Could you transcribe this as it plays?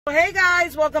Hey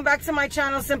guys, welcome back to my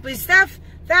channel, Simply Steph.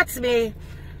 That's me.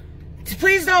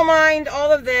 Please don't mind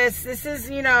all of this. This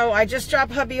is, you know, I just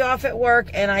dropped hubby off at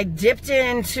work and I dipped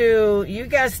into, you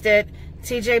guessed it,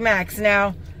 tjmaxx.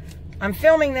 Now, I'm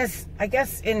filming this, I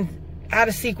guess, out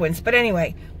of sequence. But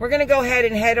anyway, we're going to go ahead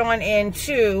and head on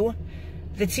into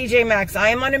the tjmaxx. I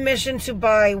am on a mission to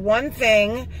buy one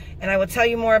thing, and I will tell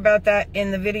you more about that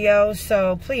in the video.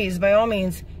 So please, by all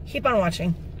means, keep on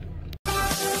watching.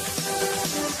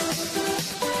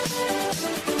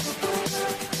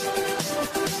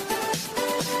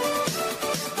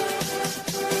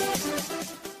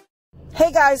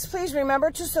 Hey guys, please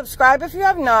remember to subscribe if you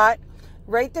have not,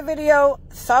 rate the video,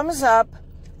 thumbs up,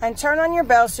 and turn on your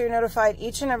bell so you're notified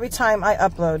each and every time I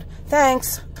upload.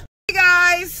 Thanks. Hey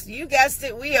guys, you guessed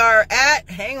it, we are at,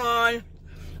 hang on.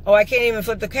 Oh, I can't even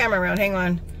flip the camera around, hang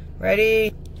on.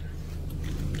 Ready?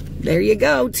 There you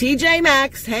go,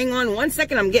 tjmaxx. Hang on one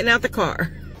second, I'm getting out the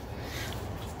car.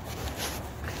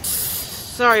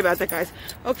 Sorry about that, guys.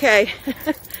 Okay.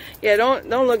 Yeah,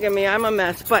 don't look at me. I'm a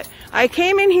mess. But I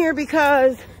came in here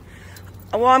because,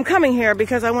 well, I'm coming here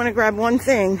because I want to grab one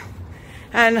thing.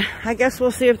 And I guess we'll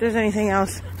see if there's anything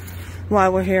else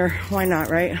while we're here. Why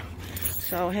not, right?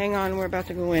 So hang on, we're about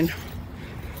to go in.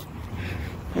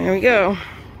 There we go.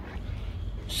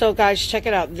 So guys, check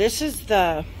it out. This is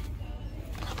the,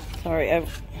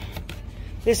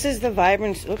 this is the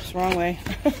Vibrancy, oops, wrong way.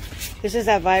 This is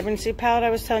that Vibrancy palette I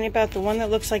was telling you about, the one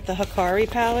that looks like the Hikari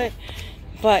palette.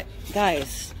 But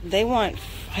guys, they want,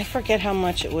 I forget how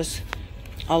much it was,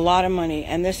 a lot of money,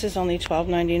 and this is only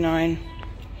 $12.99.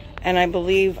 And I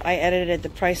believe I edited the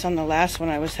price on the last one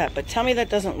I was at, but tell me that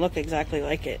doesn't look exactly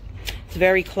like it. It's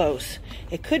very close.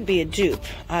 It could be a dupe,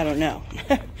 I don't know.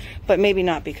 But maybe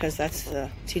not, because that's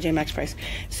the tjmaxx price.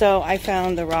 So I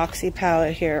found the Roxy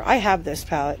palette here. I have this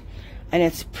palette, and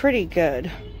it's pretty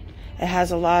good. It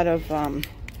has a lot of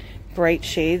bright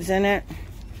shades in it.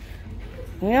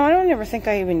 You know, I don't ever think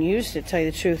I even used it, to tell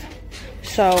you the truth.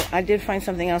 So I did find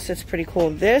something else that's pretty cool.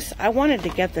 This, I wanted to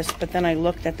get this, but then I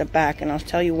looked at the back, and I'll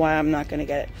tell you why I'm not going to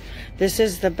get it. This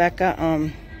is the Becca, oh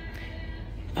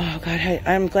God,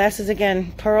 I'm glasses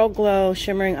again. Pearl Glow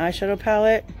Shimmering Eyeshadow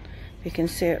Palette. You can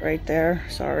see it right there.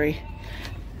 Sorry.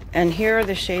 And here are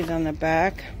the shades on the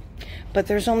back. But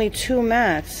there's only two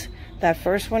mattes. That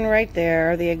first one right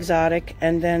there, the Exotic,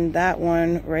 and then that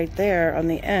one right there on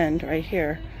the end, right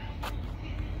here.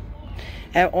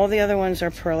 And all the other ones are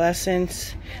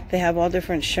pearlescents. They have all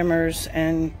different shimmers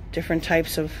and different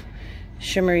types of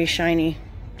shimmery, shiny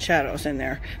shadows in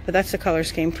there. But that's the color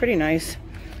scheme. Pretty nice.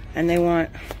 And they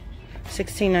want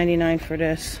 $16.99 for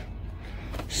this.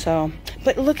 So,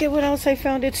 but look at what else I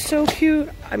found. It's so cute.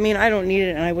 I mean, I don't need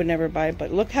it and I would never buy it,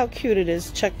 but look how cute it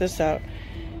is. Check this out.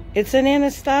 It's an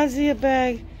Anastasia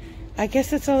bag. I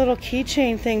guess it's a little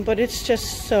keychain thing, but it's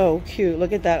just so cute.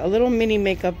 Look at that. A little mini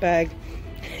makeup bag.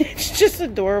 It's just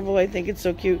adorable. I think it's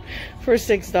so cute for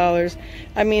 $6.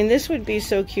 I mean, this would be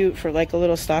so cute for like a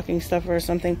little stocking stuffer or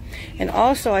something. And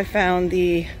also I found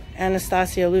the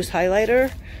Anastasia loose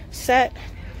highlighter set.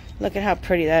 Look at how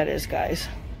pretty that is, guys.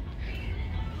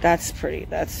 That's pretty.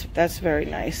 That's very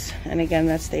nice. And again,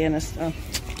 that's the Anastasia.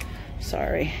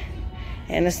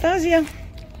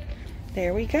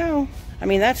 There we go. I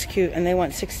mean, that's cute. And they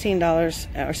want $16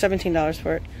 or $17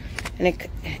 for it. And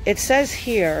it says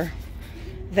here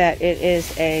that it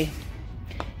is a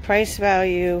price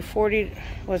value 40,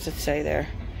 what's it say there?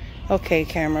 Okay,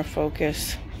 camera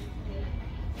focus.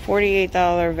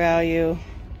 $48 value,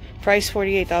 price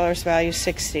 $48, value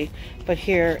 $60. But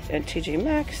here at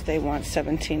tjmaxx, they want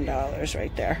 $17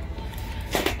 right there.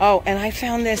 Oh, and I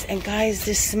found this, and guys,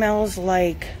 this smells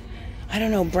like, I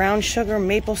don't know, brown sugar,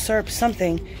 maple syrup,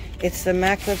 something. It's the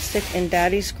MAC lipstick in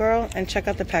Daddy's Girl, and check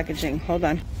out the packaging. Hold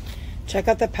on. Check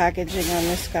out the packaging on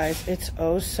this, guys. It's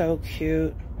oh so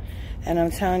cute. And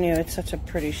I'm telling you, it's such a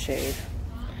pretty shade.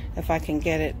 If I can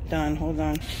get it done, hold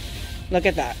on. Look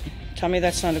at that. Tell me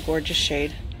that's not a gorgeous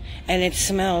shade. And it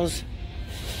smells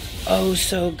oh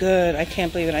so good. I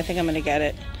can't believe it. I think I'm gonna get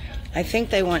it. I think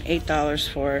they want $8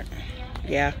 for it.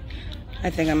 Yeah, I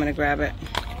think I'm gonna grab it.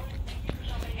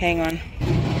 Hang on.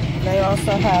 They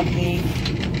also have the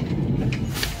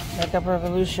Makeup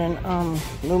Revolution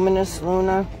Luminous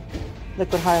Luna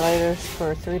liquid highlighters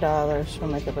for $3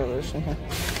 from Makeup Revolution here.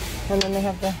 And then they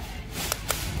have the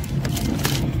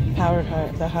powdered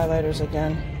highlighters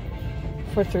again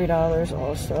for $3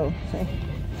 also.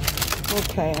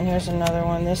 Okay, and here's another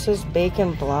one. This is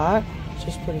Bacon Blot, which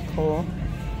is pretty cool.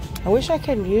 I wish I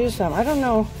could use them. I don't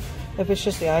know if it's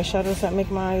just the eyeshadows that make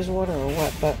my eyes water or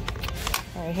what, but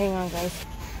all right, hang on, guys.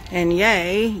 And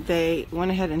yay, they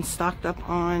went ahead and stocked up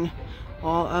on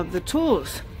all of the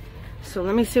tools. So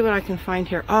let me see what I can find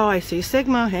here. Oh, I see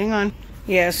Sigma. Hang on.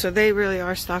 Yeah, so they really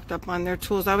are stocked up on their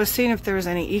tools. I was seeing if there was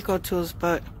any eco tools,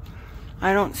 but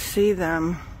I don't see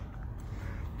them.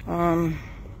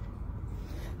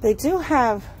 They do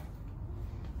have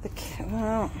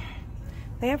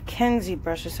they have Kenzie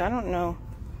brushes. I don't know.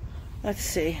 Let's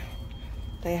see.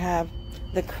 They have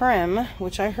the creme,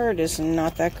 which I heard is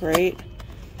not that great.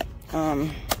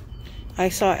 I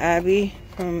saw Abby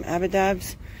from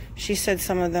Abidabs. She said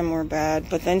some of them were bad,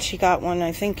 but then she got one,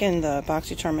 I think, in the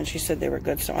BoxyCharm, and she said they were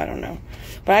good, so I don't know.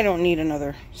 But I don't need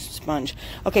another sponge.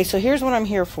 Okay, so here's what I'm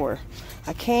here for.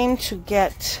 I came to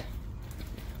get...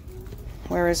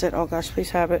 Where is it? Oh, gosh,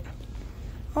 please have it.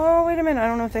 Oh, wait a minute. I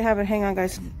don't know if they have it. Hang on,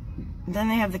 guys. Then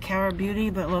they have the Cara Beauty,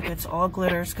 but look, it's all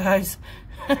glitters, guys.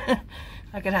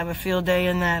 I could have a field day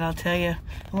in that, I'll tell you.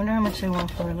 I wonder how much they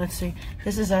want for it. Let's see.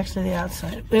 This is actually the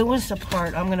outside. It was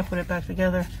apart. I'm going to put it back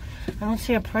together. I don't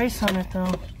see a price on it,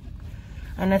 though.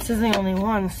 And this is the only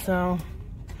one, so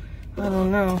I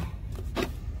don't know.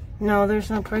 No, there's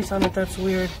no price on it. That's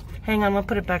weird. Hang on, we'll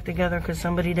put it back together because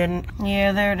somebody didn't.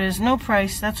 Yeah, there it is. No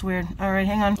price. That's weird. All right,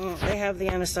 hang on. They have the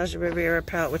Anastasia Riviera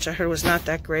palette, which I heard was not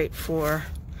that great for,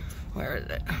 where is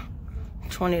it?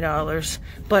 $20.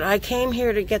 But I came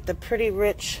here to get the Pretty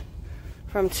Rich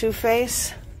from Too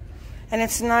Faced. And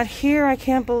it's not here. I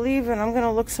can't believe it. I'm going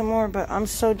to look some more, but I'm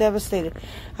so devastated.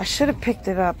 I should have picked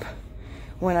it up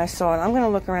when I saw it. I'm going to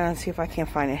look around and see if I can't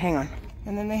find it. Hang on.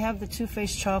 And then they have the Too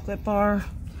Faced chocolate bar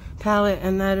palette,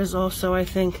 and that is also, I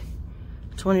think,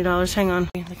 $20. Hang on.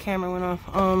 The camera went off.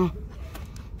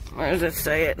 Where does it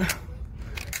say it?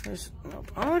 There's no...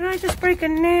 Oh, did I just break a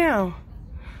nail?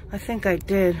 I think I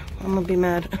did. I'm going to be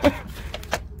mad.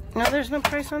 No, there's no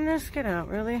price on this? Get out,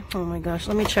 really? Oh my gosh.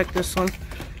 Let me check this one.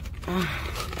 I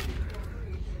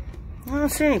don't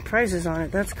see any prices on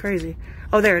it. That's crazy.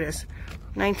 Oh, there it is.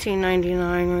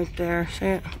 $19.99 right there. See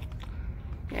it?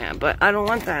 Yeah, but I don't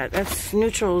want that. That's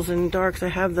neutrals and darks. I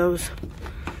have those.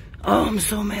 Oh, I'm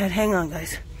so mad. Hang on,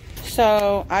 guys.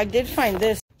 So, I did find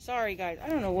this. Sorry, guys. I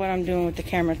don't know what I'm doing with the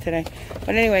camera today.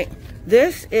 But anyway,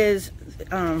 this is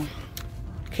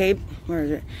where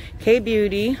is it?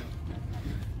 K-Beauty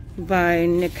by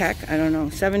Nikak. I don't know.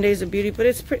 7 Days of Beauty. But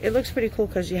it looks pretty cool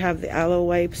because you have the aloe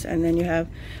wipes. And then you have,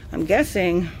 I'm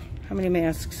guessing, how many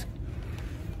masks?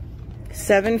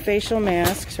 7 facial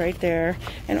masks right there.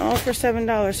 And all for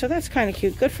 $7. So that's kind of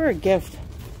cute. Good for a gift.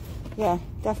 Yeah,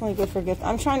 definitely good for a gift.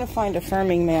 I'm trying to find a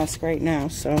firming mask right now.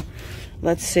 So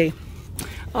let's see.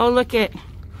 Oh, look at.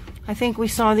 I think we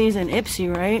saw these in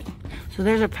Ipsy, right? So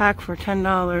there's a pack for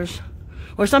 $10.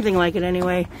 Or something like it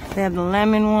anyway. They have the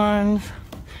lemon ones.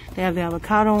 They have the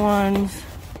avocado ones.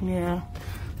 Yeah.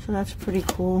 So that's pretty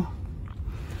cool.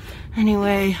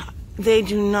 Anyway, they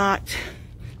do not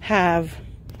have...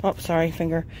 Oh, sorry,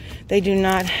 finger. They do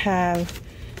not have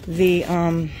the,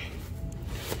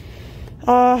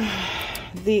 oh,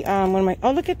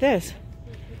 look at this.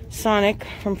 Sonic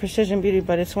from Precision Beauty,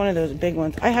 but it's one of those big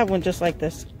ones. I have one just like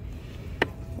this.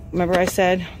 Remember I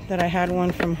said that I had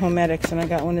one from Homedics, and I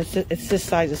got one. It's this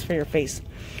size. It's for your face.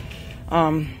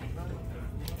 Wow,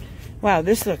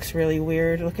 this looks really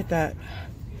weird. Look at that.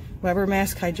 Weber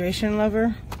Mask Hydration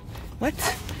Lover. What?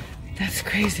 That's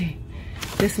crazy.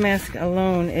 This mask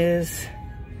alone it's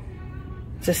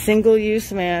a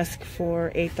single-use mask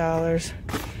for $8.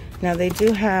 Now they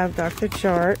do have Dr.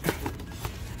 Chart,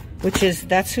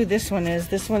 that's who this one is.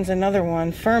 This one's another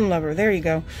one, Firm Lover. There you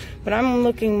go. But I'm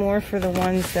looking more for the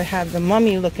ones that have the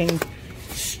mummy-looking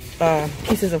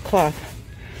pieces of cloth.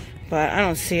 But I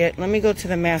don't see it. Let me go to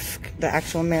the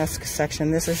actual mask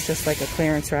section. This is just like a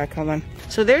clearance rack. Hold on.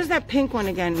 So there's that pink one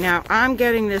again. Now I'm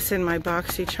getting this in my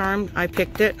BoxyCharm. I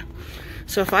picked it.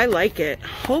 So if I like it,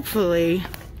 hopefully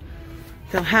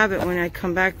they'll have it when I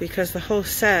come back, because the whole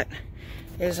set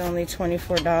is only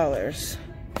 $24,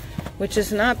 which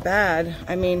is not bad.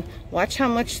 I mean, watch how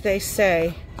much they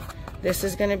say this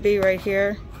is going to be right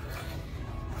here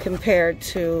compared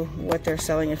to what they're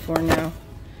selling it for now.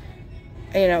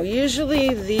 You know,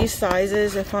 usually these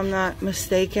sizes, if I'm not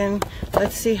mistaken,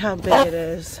 let's see how big it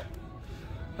is.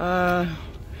 The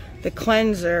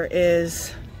cleanser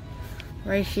is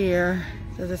right here.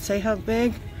 Does it say how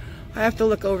big? I have to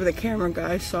look over the camera,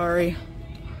 guys. Sorry.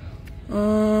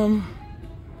 No,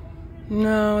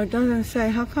 it doesn't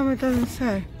say. How come it doesn't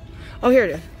say? Oh, here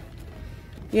it is.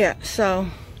 Yeah, so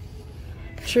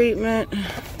treatment.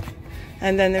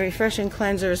 And then the refreshing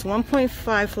cleanser is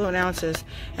 1.5 fluid ounces.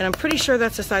 And I'm pretty sure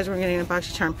that's the size we're getting in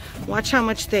BoxyCharm. Watch how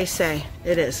much they say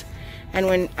it is. And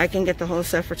when I can get the whole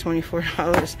set for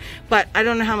 $24. But I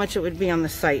don't know how much it would be on the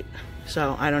site.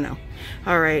 So, I don't know.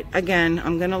 Alright, again,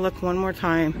 I'm going to look one more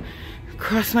time.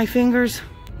 Cross my fingers.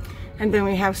 And then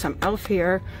we have some e.l.f.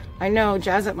 here. I know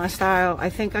Jazz at My Style, I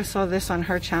think I saw this on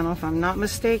her channel if I'm not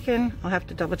mistaken. I'll have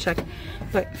to double check.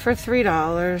 But for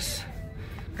 $3,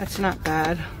 that's not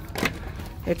bad.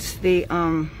 It's the,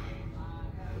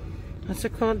 what's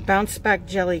it called? Bounce Back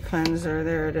Jelly Cleanser.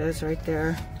 There it is right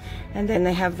there. And then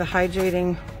they have the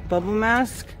hydrating bubble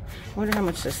mask. I wonder how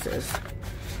much this is.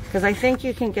 Because I think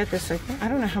you can get this, I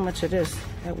don't know how much it is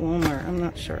at Walmart. I'm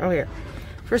not sure. Oh, here.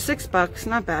 For $6,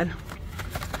 not bad.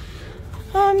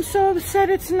 I'm so upset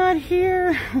it's not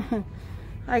here.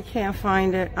 I can't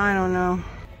find it. I don't know.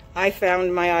 I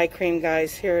found my eye cream,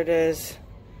 guys. Here it is.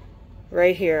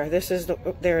 Right here. This is the,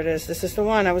 there it is. This is the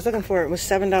one I was looking for. It was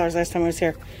 $7 last time I was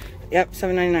here. Yep,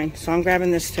 $7.99. So I'm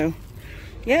grabbing this too.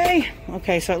 Yay.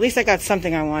 Okay, so at least I got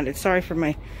something I wanted. Sorry for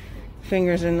my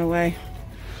fingers in the way.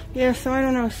 Yeah, so I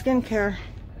don't know. Skincare.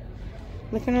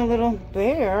 Looking a little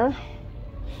bare.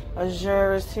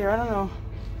 Azure is here. I don't know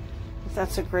if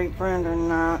that's a great brand or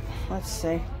not. Let's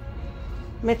see.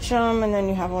 Mitchum, and then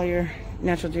you have all your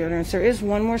natural deodorants. There is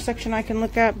one more section I can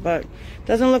look at, but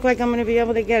doesn't look like I'm going to be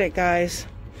able to get it, guys.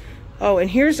 Oh, and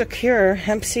here's a Cure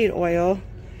hemp seed oil.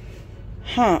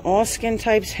 Huh, all skin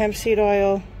types, hemp seed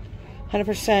oil,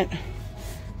 100%.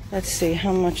 Let's see,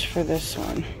 how much for this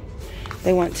one?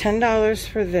 They want $10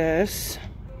 for this.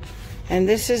 And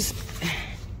this is,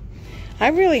 I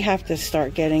really have to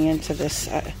start getting into this.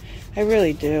 I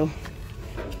really do.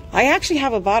 I actually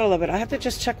have a bottle of it. I have to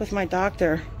just check with my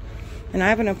doctor. And I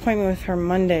have an appointment with her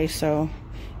Monday, so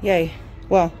yay.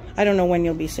 Well, I don't know when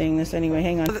you'll be seeing this anyway.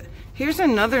 Hang on. Here's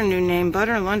another new name,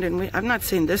 Butter London. I've not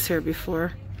seen this here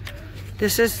before.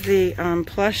 This is the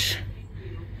Plush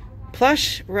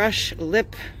Rush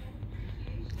Lip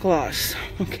Gloss.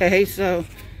 Okay, so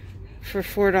for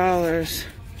 $4.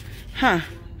 Huh.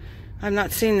 I've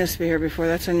not seen this here before.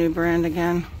 That's a new brand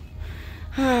again.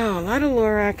 Oh, a lot of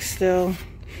Lorax still.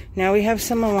 Now we have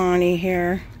some Milani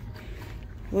here,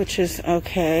 which is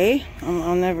okay.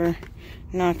 I'll never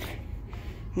knock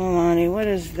Milani. What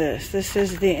is this? This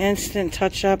is the Instant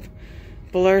Touch-Up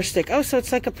Blur Stick. Oh, so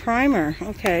it's like a primer.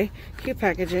 Okay, cute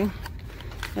packaging.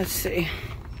 Let's see.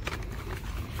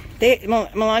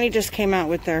 Milani just came out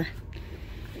with their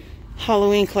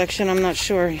Halloween collection. I'm not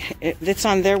sure. It's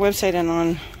on their website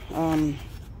and on,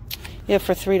 yeah,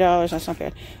 for $3. That's not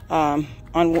bad.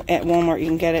 At Walmart, you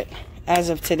can get it as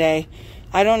of today.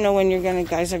 I don't know when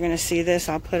guys are gonna see this.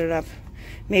 I'll put it up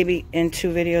maybe in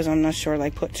 2 videos. I'm not sure,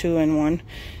 like put 2 in 1.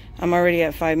 I'm already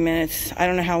at 5 minutes. I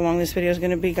don't know how long this video is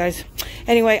gonna be, guys.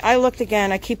 Anyway, I looked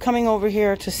again. I keep coming over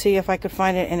here to see if I could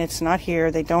find it, and it's not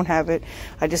here. They don't have it.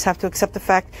 I just have to accept the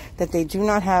fact that they do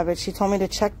not have it. She told me to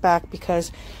check back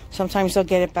because sometimes they'll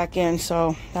get it back in,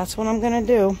 so that's what I'm gonna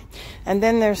do. And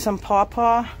then there's some Paw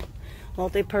Paw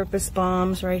multi-purpose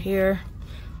bombs right here.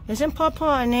 Isn't Paw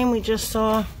Paw a name we just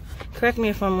saw? Correct me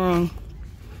if I'm wrong.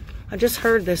 I just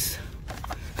heard this.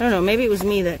 I don't know, maybe it was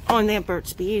me that, oh, and they have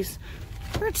Burt's Bees.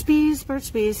 Burt's Bees, Burt's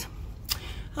Bees.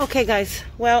 Okay, guys,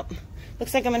 well,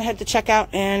 looks like I'm gonna head to checkout,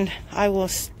 and I will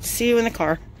see you in the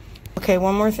car. Okay,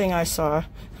 one more thing I saw,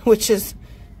 which is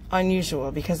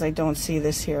unusual because I don't see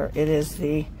this here. It is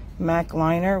the MAC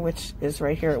liner, which is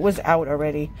right here. It was out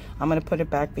already. I'm gonna put it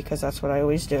back because that's what I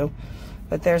always do.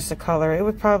 But there's the color. It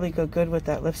would probably go good with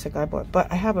that lipstick I bought, but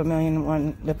I have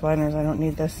 1,000,001 lip liners. I don't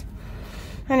need this.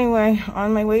 Anyway,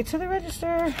 on my way to the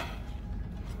register.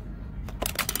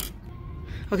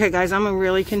 Okay, guys, I'm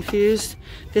really confused.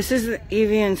 This is the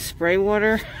Evian spray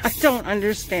water. I don't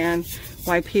understand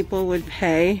why people would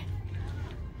pay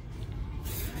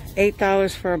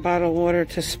 $8 for a bottle of water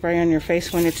to spray on your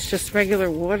face when it's just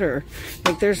regular water.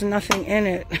 Like, there's nothing in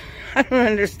it. I don't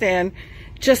understand.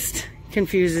 Just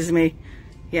confuses me.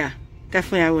 Yeah,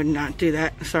 definitely I would not do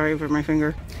that. Sorry for my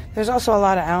finger. There's also a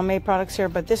lot of Almay products here,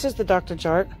 but this is the Dr.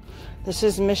 Jart. This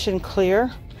is Mission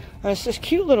Clear. It's this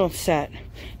cute little set,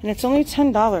 and it's only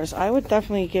 $10. I would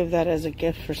definitely give that as a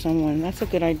gift for someone. That's a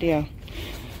good idea.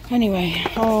 Anyway,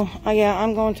 oh yeah,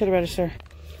 I'm going to the register.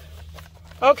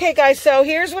 Okay, guys, so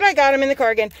here's what I got. I'm in the car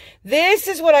again. This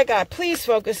is what I got. Please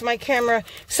focus my camera.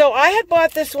 So I had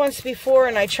bought this once before,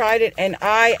 and I tried it, and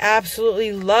I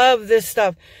absolutely love this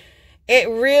stuff. It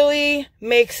really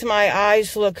makes my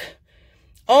eyes look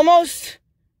almost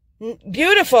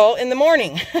beautiful in the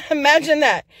morning. Imagine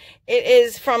that. It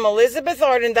is from Elizabeth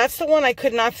Arden. That's the one I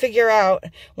could not figure out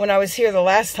when I was here the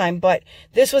last time, but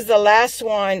this was the last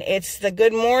one. It's the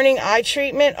Good Morning Eye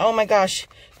Treatment. Oh my gosh.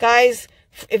 Guys,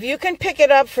 if you can pick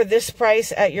it up for this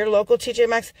price at your local TJ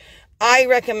Maxx, I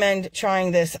recommend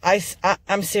trying this.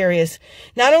 I'm serious.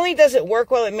 Not only does it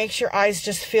work well, it makes your eyes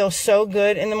just feel so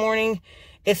good in the morning.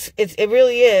 It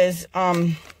really is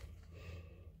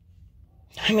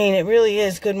I mean, it really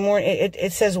is. Good morning.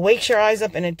 It says wakes your eyes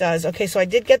up, and it does. Okay, so I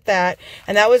did get that,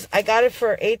 and that was, I got it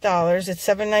for $8. It's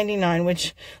 $7.99,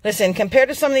 which, listen, compared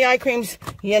to some of the eye creams,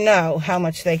 you know how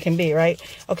much they can be, right?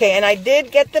 Okay, and I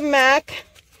did get the MAC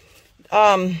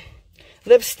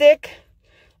lipstick,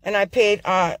 and I paid,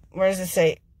 where does it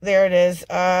say? There it is.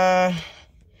 Let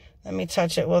me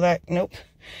touch it. Will that, nope.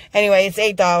 Anyway, it's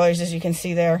 $8, as you can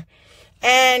see there.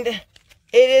 And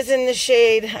it is in the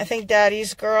shade, I think,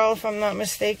 Daddy's Girl, if I'm not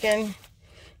mistaken.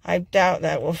 I doubt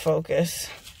that will focus.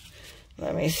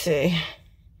 Let me see.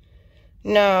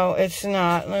 No, it's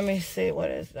not. Let me see. What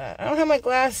is that? I don't have my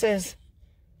glasses.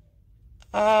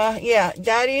 Yeah,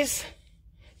 Daddy's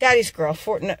Girl,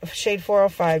 shade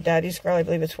 405. Daddy's Girl, I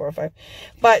believe it's 405.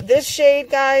 But this shade,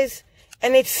 guys,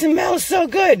 and it smells so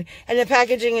good. And the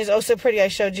packaging is oh so pretty. I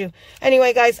showed you.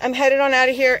 Anyway, guys, I'm headed on out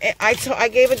of here. I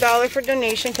gave $1 for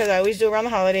donation because I always do around the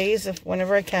holidays,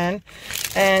 whenever I can.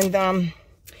 And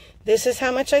this is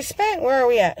how much I spent. Where are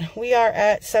we at? We are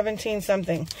at 17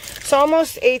 something. So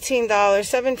almost $18.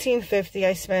 $17.50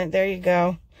 I spent. There you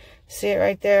go. See it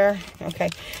right there? Okay.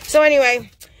 So anyway,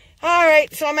 all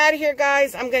right. So I'm out of here,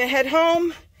 guys. I'm going to head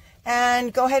home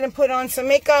and go ahead and put on some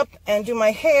makeup and do my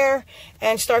hair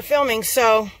and start filming.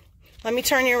 So let me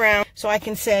turn you around so I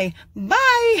can say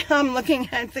bye. I'm looking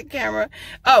at the camera.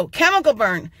 Oh, chemical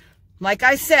burn. Like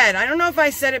I said, I don't know if I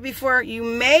said it before. You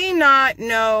may not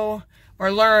know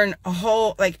or learn a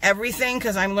whole, like everything,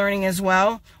 because I'm learning as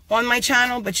well on my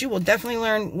channel, but you will definitely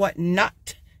learn what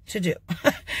not to do.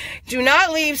 Do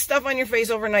not leave stuff on your face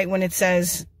overnight when it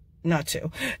says not to.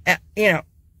 You know,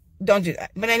 don't do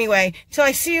that. But anyway, till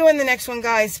I see you in the next one,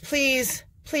 guys, please,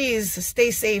 please stay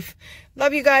safe.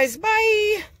 Love you guys.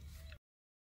 Bye.